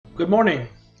Good morning,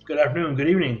 good afternoon, good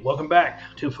evening. Welcome back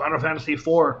to Final Fantasy IV.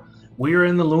 We are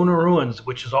in the Lunar Ruins,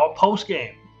 which is all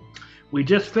post-game. We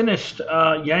just finished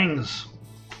Yang's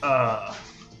trial.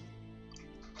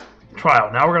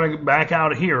 Now we're going to get back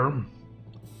out here.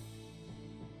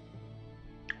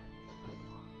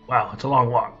 Wow, it's a long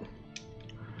walk.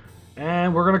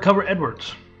 And we're going to cover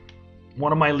Edwards,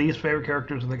 one of my least favorite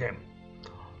characters in the game.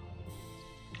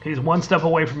 He's one step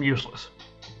away from useless.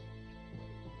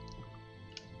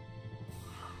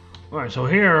 Alright, so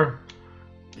here,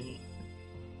 you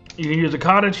can use a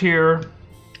cottage here,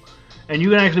 and you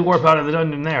can actually warp out of the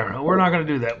dungeon there. We're not going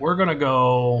to do that. We're going to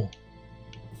go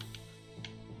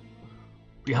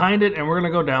behind it, and we're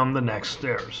going to go down the next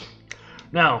stairs.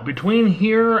 Now, between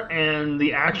here and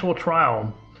the actual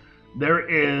trial, there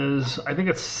is, I think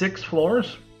it's 6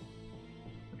 floors.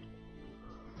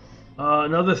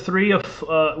 Another 3 of,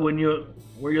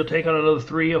 where you'll take on another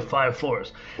 3 of 5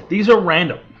 floors. These are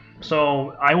random.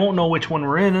 So I won't know which one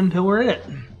we're in until we're in it.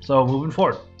 So moving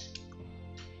forward.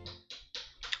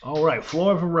 Alright,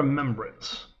 Floor of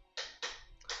Remembrance.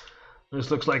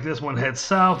 This looks like this one heads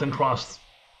south and cross.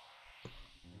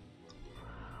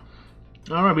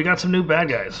 Alright, we got some new bad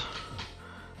guys.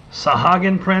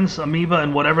 Sahagin Prince, Amoeba,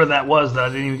 and whatever that was that I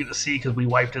didn't even get to see because we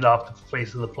wiped it off the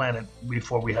face of the planet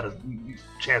before we had a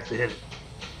chance to hit it.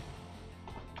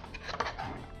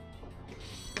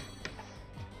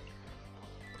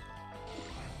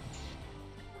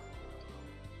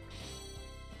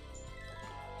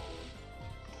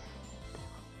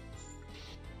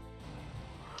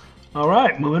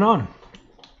 Alright, moving on.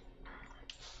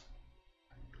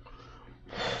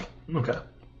 Okay.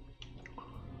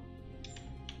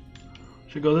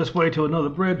 Should go this way to another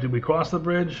bridge. Did we cross the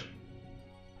bridge?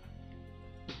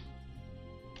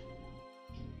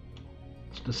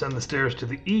 Let's descend the stairs to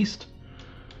the east.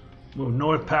 Move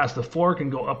north past the fork and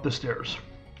go up the stairs.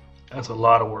 That's a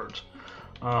lot of words.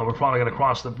 We're probably going to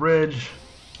cross the bridge.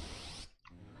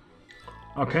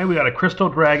 Okay, we got a Crystal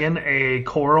Dragon, a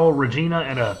Coral, Regina,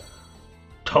 and a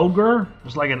Toadger?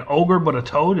 It's like an ogre but a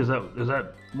toad? Is that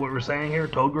what we're saying here?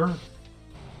 Toadger?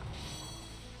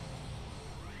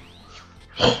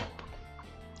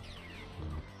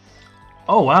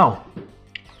 Oh wow.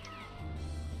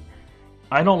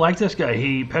 I don't like this guy.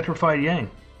 He petrified Yang.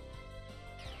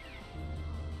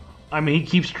 I mean, he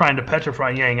keeps trying to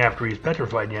petrify Yang after he's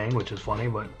petrified Yang, which is funny,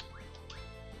 but...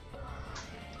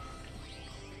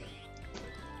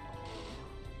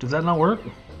 Does that not work?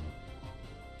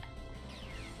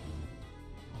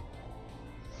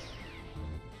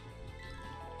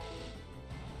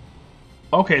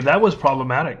 Okay, that was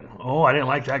problematic. Oh, I didn't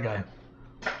like that guy.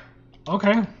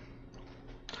 Okay.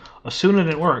 Assume it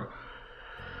didn't work.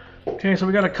 Okay, so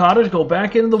we got a cottage. Go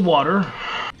back into the water.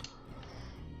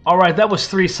 Alright, that was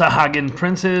 3 Sahagin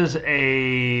princes,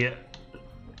 a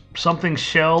something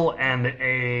shell, and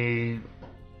a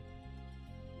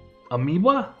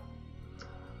amoeba?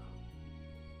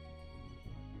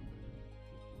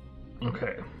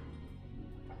 Okay.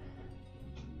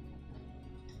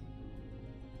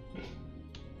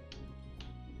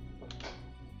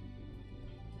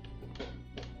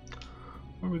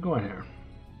 Where are we going here?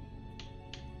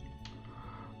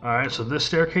 Alright, so this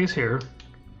staircase here,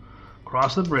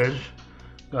 cross the bridge,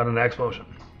 got an X potion.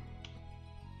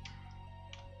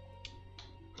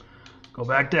 Go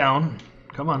back down,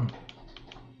 come on.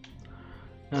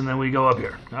 And then we go up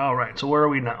here. Alright, so where are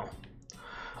we now?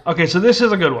 Okay, so this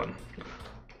is a good one.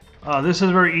 This is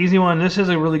a very easy one. This is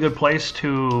a really good place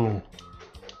to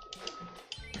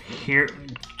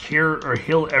cure or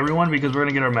heal everyone because we're going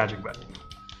to get our magic back.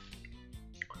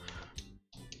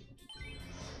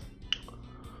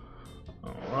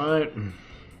 Alright.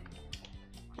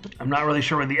 I'm not really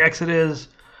sure where the exit is.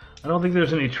 I don't think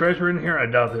there's any treasure in here. I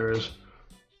doubt there is.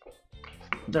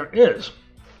 There is.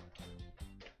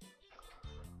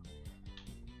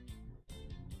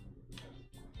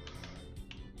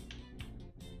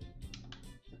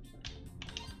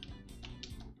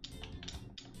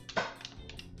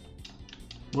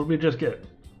 What did we just get?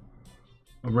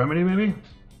 A remedy, maybe?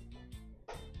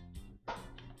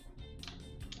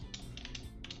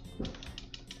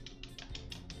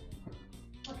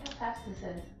 Look how fast this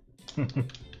is.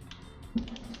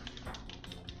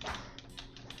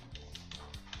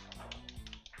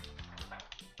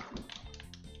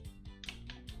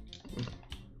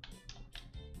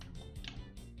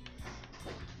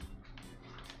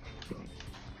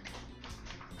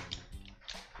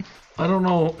 I don't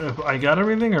know if I got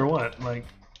everything or what. Like,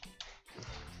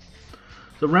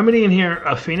 the remedy in here,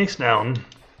 a Phoenix down.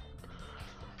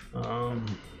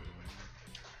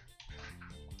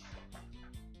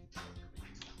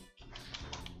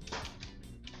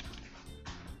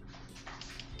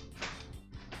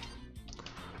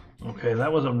 Okay,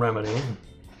 that was a remedy.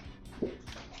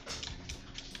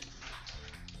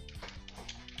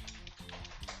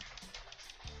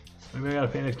 Maybe I got a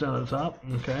phoenix down at the top.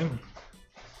 Okay.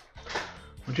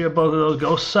 Once you have both of those,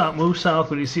 go south, move south.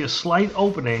 When you see a slight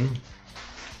opening,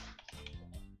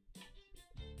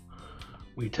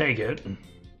 we take it.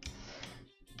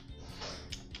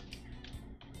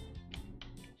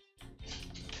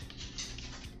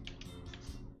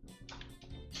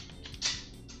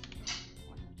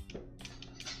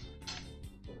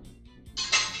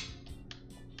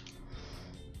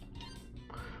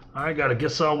 I got a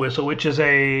Giselle whistle, which is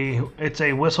a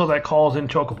whistle that calls in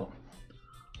Chocobo.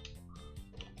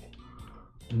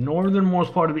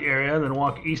 Northernmost part of the area, then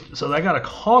walk east. So I got a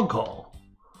hog call.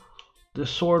 This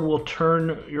sword will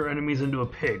turn your enemies into a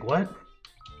pig. What?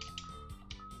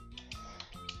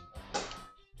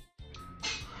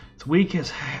 It's weak as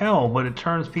hell, but it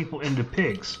turns people into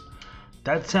pigs.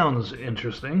 That sounds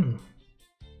interesting.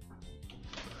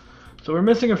 So we're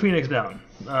missing a phoenix down.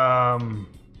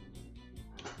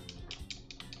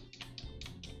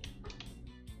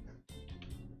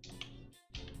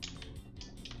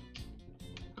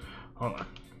 Hold on.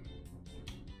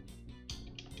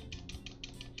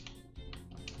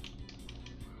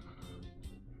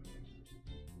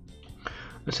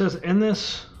 It says in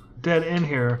this dead end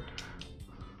here.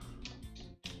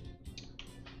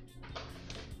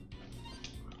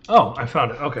 Oh, I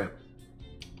found it. Okay.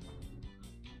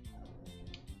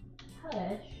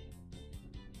 Hush.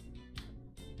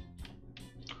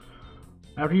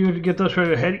 After you get those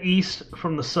ready, head east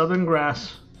from the southern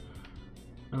grass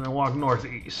and then walk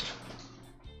northeast.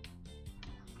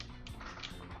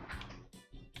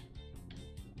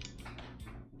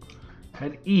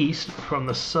 Head east from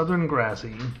the southern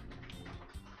grassy.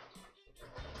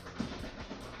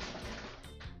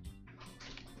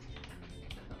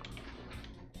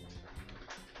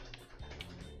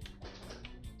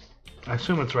 I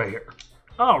assume it's right here.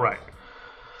 All right.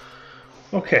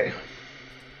 Okay.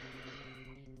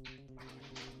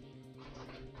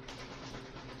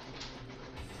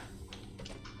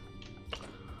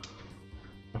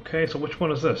 Okay, so which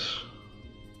one is this?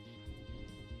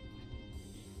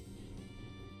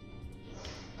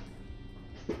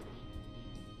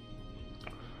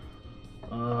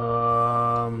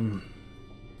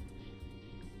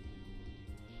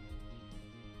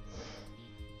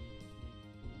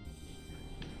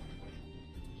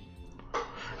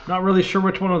 Not really sure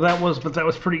which one of that was, but that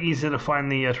was pretty easy to find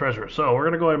the treasure. So we're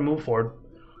going to go ahead and move forward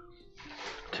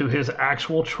to his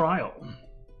actual trial.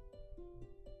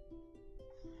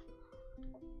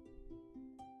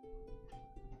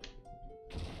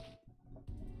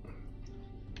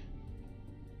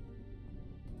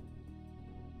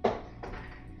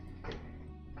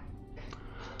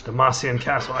 Demacian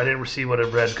Castle. I didn't see what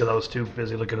it read because I was too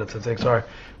busy looking at the thing. Sorry.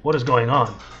 What is going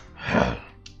on?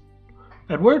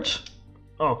 Edwards?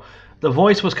 Oh, the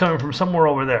voice was coming from somewhere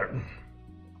over there.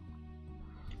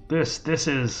 This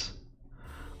is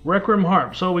Requiem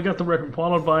Harp. So we got the Requiem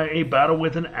followed by a battle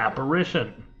with an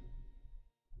apparition.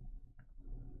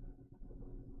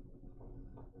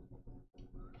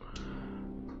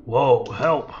 Whoa,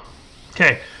 help.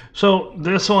 Okay, so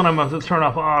this one I'm going to turn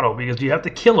off auto because you have to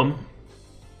kill him.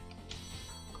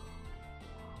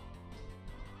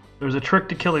 There's a trick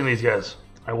to killing these guys.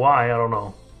 Why? I don't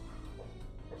know.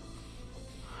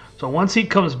 So once he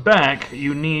comes back,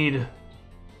 you need...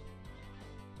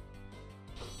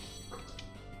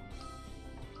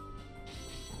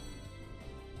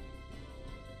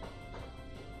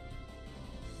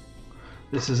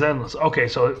 This is endless. Okay,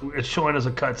 so it's showing as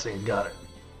a cutscene. Got it.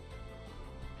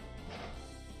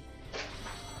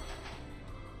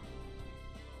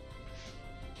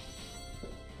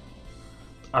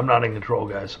 I'm not in control,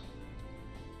 guys.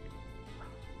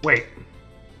 Wait.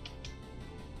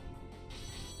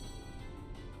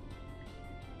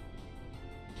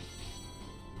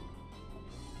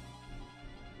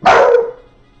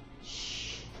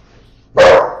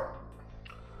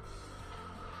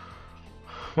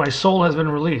 My soul has been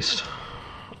released.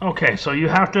 Okay, so you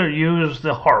have to use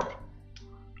the harp.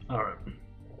 Alright.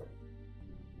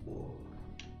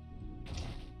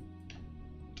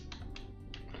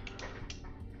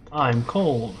 I'm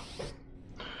cold.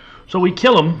 So we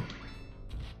kill him.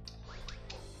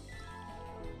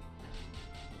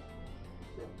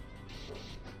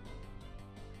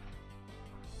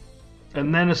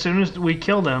 And then as soon as we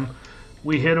kill them,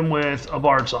 we hit him with a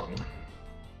bard song.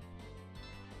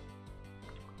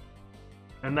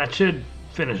 And that should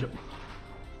finish him.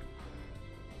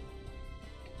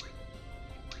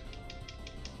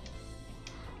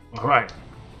 Alright.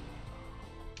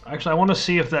 Actually, I want to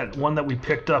see if that one that we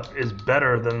picked up is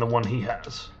better than the one he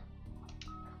has.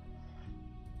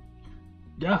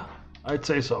 Yeah, I'd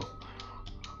say so.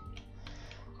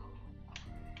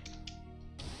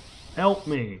 Help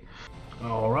me.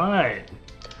 All right.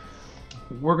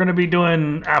 We're going to be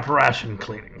doing apparition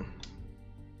cleaning.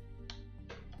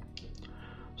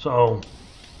 So,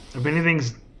 if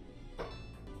anything's...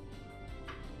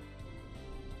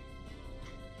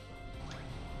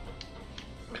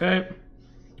 Okay.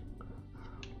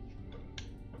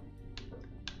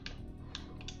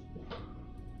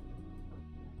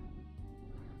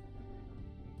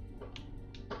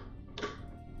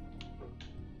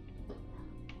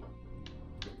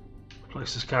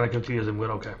 Place is kind of confusing, but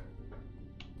okay.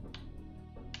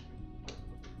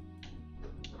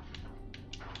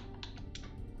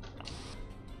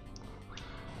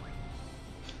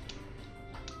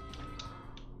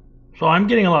 So I'm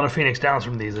getting a lot of Phoenix Downs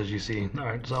from these, as you see. All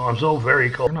right, so I'm so very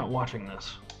cold. You're not watching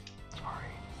this. Sorry.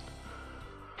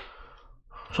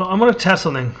 So I'm going to test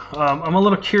something. I'm a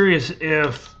little curious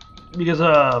if, because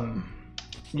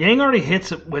Yang already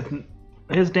hits it with,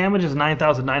 his damage is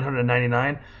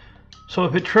 9,999. So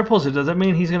if it triples it, does that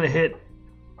mean he's going to hit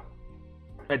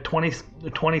at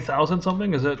 20,000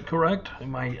 something? Is that correct?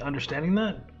 Am I understanding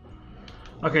that?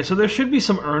 Okay, so there should be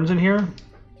some urns in here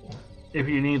if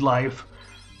you need life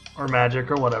or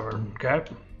magic or whatever. Okay.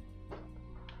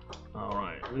 All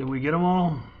right. Did we get them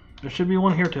all? There should be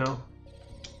one here too.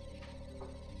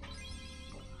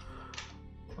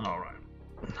 All right.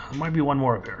 There might be one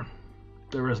more up here.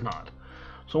 There is not.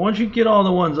 So once you get all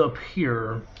the ones up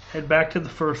here, head back to the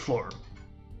first floor.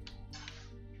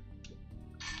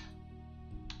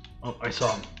 Oh, I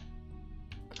saw him.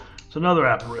 It's another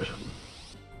apparition.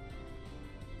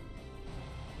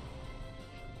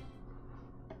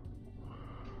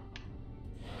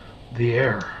 The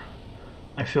air.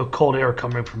 I feel cold air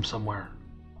coming from somewhere.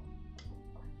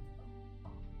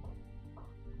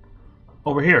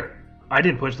 Over here. I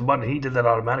didn't push the button. He did that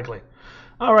automatically.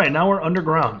 All right, now we're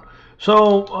underground.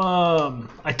 So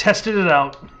I tested it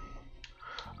out.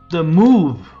 The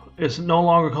move is no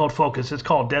longer called focus. It's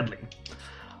called deadly.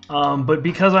 But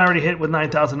because I already hit with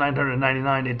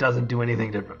 9,999, it doesn't do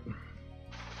anything different.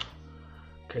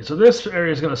 Okay, so this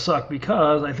area is going to suck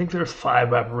because I think there's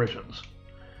 5 apparitions.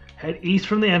 Head east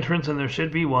from the entrance and there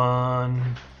should be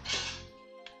one.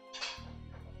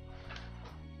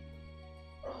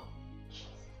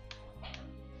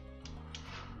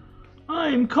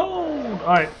 I'm cold!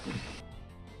 Alright.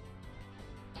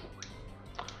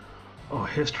 Oh,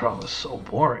 his trial is so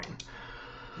boring.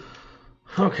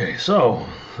 Okay, so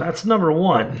that's number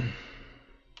 1.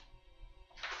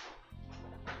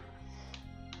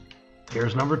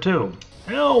 Here's number 2.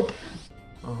 Help!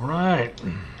 Alright.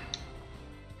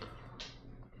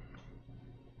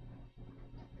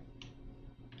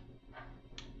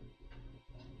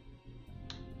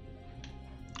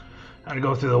 How to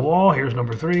go through the wall. Here's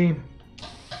number 3.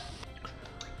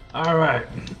 Alright.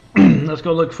 Let's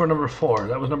go look for number 4.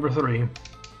 That was number 3.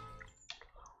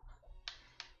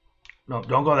 No,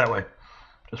 don't go that way.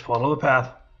 Just follow the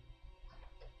path.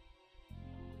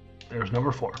 There's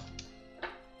number 4.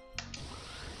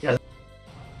 Yeah.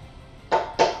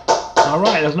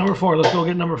 Alright, that's number 4. Let's go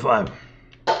get number 5.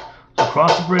 So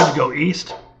cross the bridge, go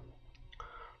east.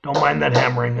 Don't mind that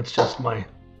hammering. It's just my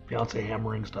fiance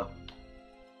hammering stuff.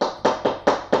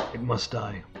 It must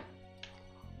die.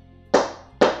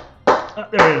 Ah,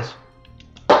 there it is.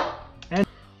 And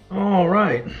all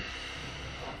right.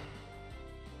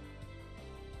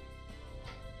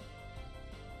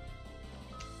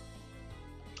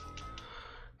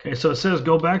 Okay, so it says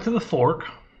go back to the fork,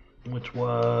 which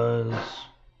was...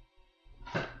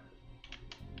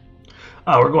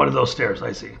 Oh, we're going to those stairs.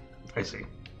 I see. I see.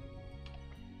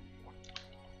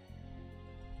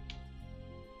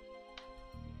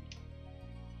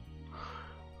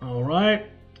 All right.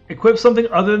 Equip something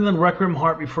other than Requiem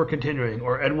Heart before continuing,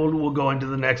 or Edward will go into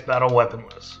the next battle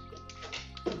weaponless.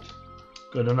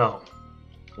 Good to know.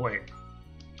 Wait.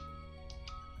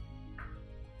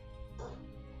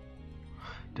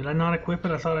 Did I not equip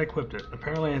it? I thought I equipped it.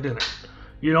 Apparently I didn't.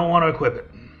 You don't want to equip it.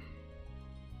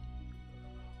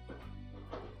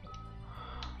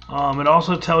 It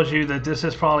also tells you that this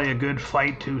is probably a good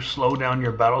fight to slow down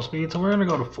your battle speed, so we're going to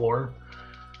go to 4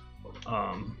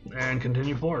 and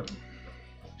continue forward.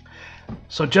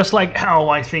 So just like how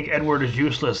I think Edward is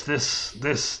useless,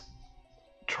 this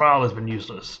trial has been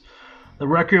useless. The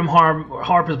Requiem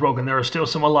harp is broken. There are still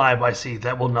some alive, I see.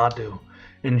 That will not do.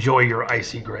 Enjoy your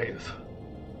icy grave.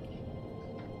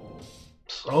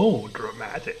 So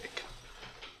dramatic.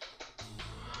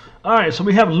 Alright, so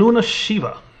we have Luna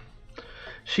Shiva.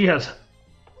 She has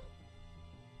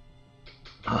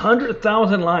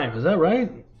 100,000 life. Is that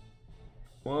right?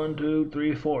 1, 2,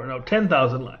 3, 4. No,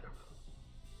 10,000 life.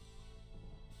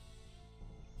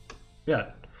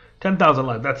 Yeah, 10,000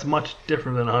 life. That's much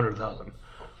different than 100,000.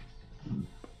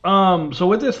 So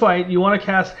with this fight, you want to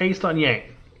cast haste on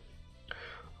Yang,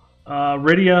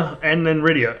 Rydia, and then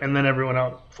Rydia, and then everyone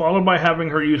else, followed by having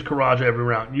her use Karaja every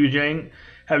round.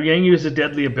 Have Yang use a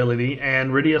deadly ability,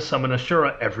 and Rydia summon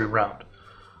Ashura every round.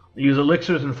 Use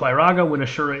elixirs and Firaga when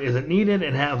Ashura isn't needed,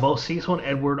 and have both Cecil and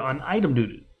Edward on item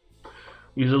duty.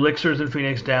 Use elixirs and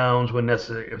Phoenix Downs when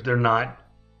necessary. If they're not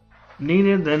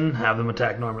needed, then have them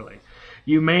attack normally.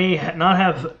 You may not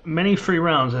have many free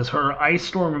rounds, as her Ice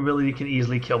Storm ability can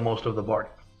easily kill most of the party.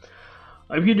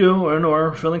 If you do,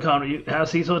 or fill in combat, you have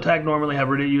Cecil attack normally, have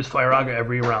Rydia use Firaga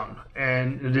every round.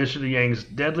 And in addition to Yang's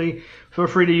deadly, feel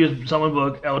free to use Summon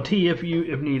Book LT if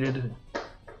needed,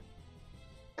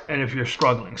 and if you're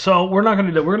struggling. So we're not going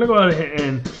to do that. We're going to go ahead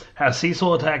and have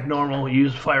Cecil attack normal,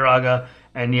 use Firaga,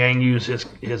 and Yang use his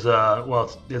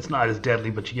well, it's not as deadly,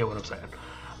 but you get what I'm saying.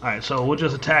 Alright, so we'll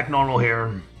just attack normal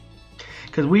here,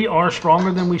 because we are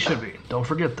stronger than we should be. Don't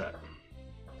forget that.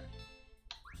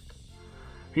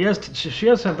 She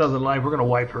has 10,000 life. We're going to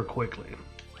wipe her quickly.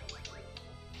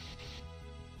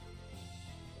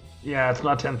 Yeah, it's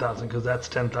not 10,000 because that's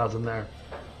 10,000 there.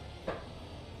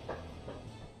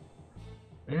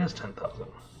 It is 10,000.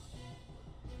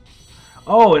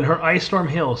 Oh, and her Ice Storm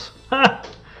heals. Ha!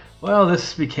 Well,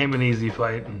 this became an easy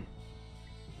fight.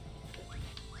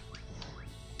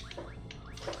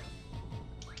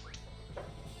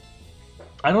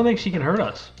 I don't think she can hurt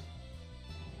us.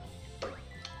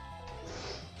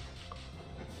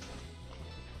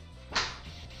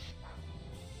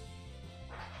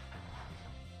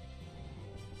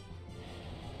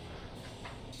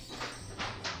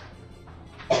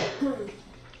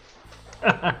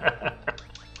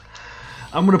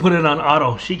 I'm going to put it on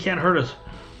auto. She can't hurt us.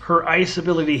 Her ice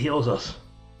ability heals us.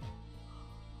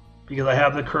 Because I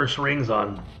have the cursed rings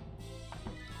on.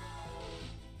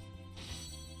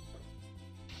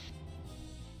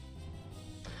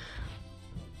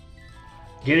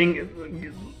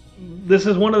 This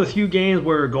is one of the few games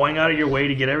where going out of your way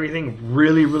to get everything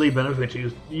really, really benefits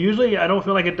you. Usually, I don't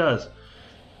feel like it does.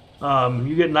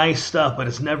 You get nice stuff, but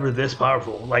it's never this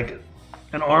powerful. Like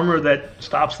an armor that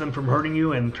stops them from hurting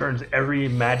you and turns every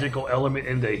magical element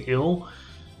into heal.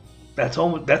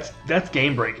 That's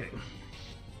game breaking.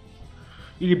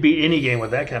 You could beat any game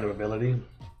with that kind of ability.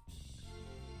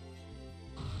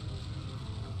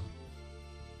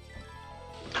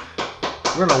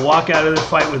 We're gonna walk out of this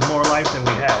fight with more life than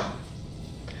we had.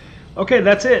 Okay,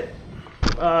 that's it.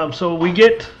 So we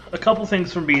get a couple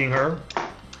things from beating her.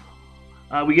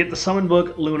 We get the Summon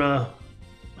Book Luna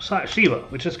Shiva,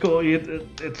 which is cool.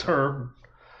 It's her.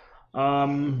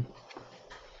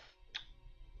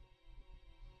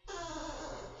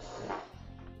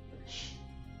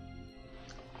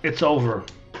 It's over.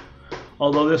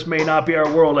 Although this may not be our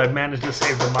world, I've managed to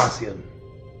save Demacia.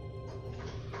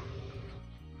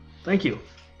 Thank you.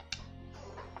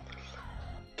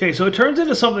 Okay, so it turns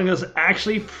into something that's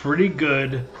actually pretty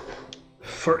good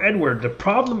for Edward. The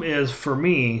problem is, for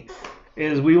me,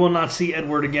 is we will not see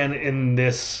Edward again in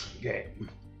this game.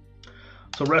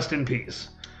 So rest in peace.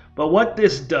 But what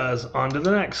this does, on to the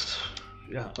next.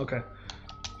 Yeah, okay.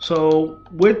 So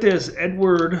with this,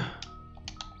 Edward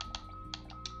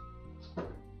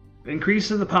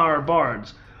increases the power of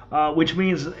bards, which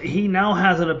means he now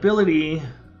has an ability.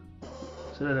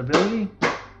 Is it an ability?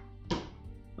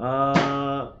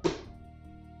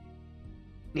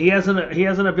 He has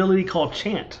an ability called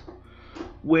Chant,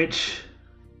 which,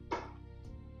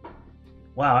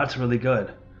 wow, that's really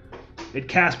good. It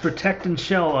casts Protect and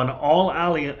Shell on all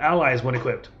allies when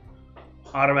equipped.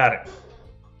 Automatic.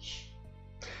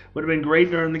 Would have been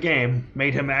great during the game.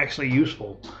 Made him actually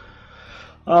useful.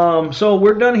 So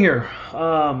we're done here.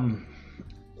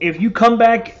 If you come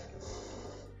back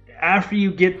after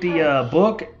you get the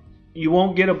book, you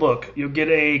won't get a book. You'll get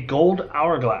a gold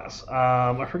hourglass.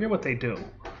 I forget what they do.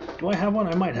 Do I have one?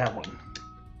 I might have one.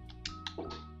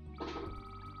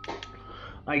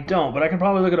 I don't, but I can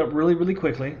probably look it up really, really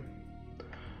quickly.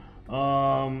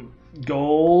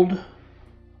 Gold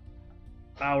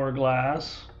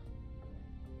hourglass.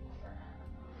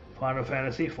 Final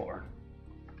Fantasy IV.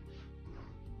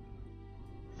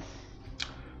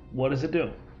 What does it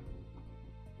do?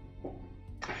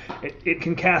 It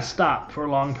can cast stop for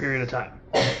a long period of time.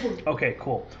 Okay,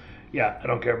 cool. Yeah, I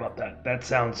don't care about that. That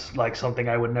sounds like something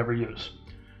I would never use,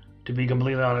 to be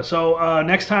completely honest. So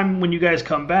next time when you guys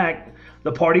come back,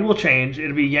 the party will change.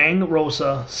 It'll be Yang,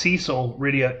 Rosa, Cecil,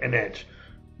 Rydia, and Edge.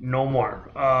 No more.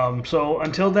 So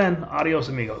until then, adios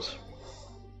amigos.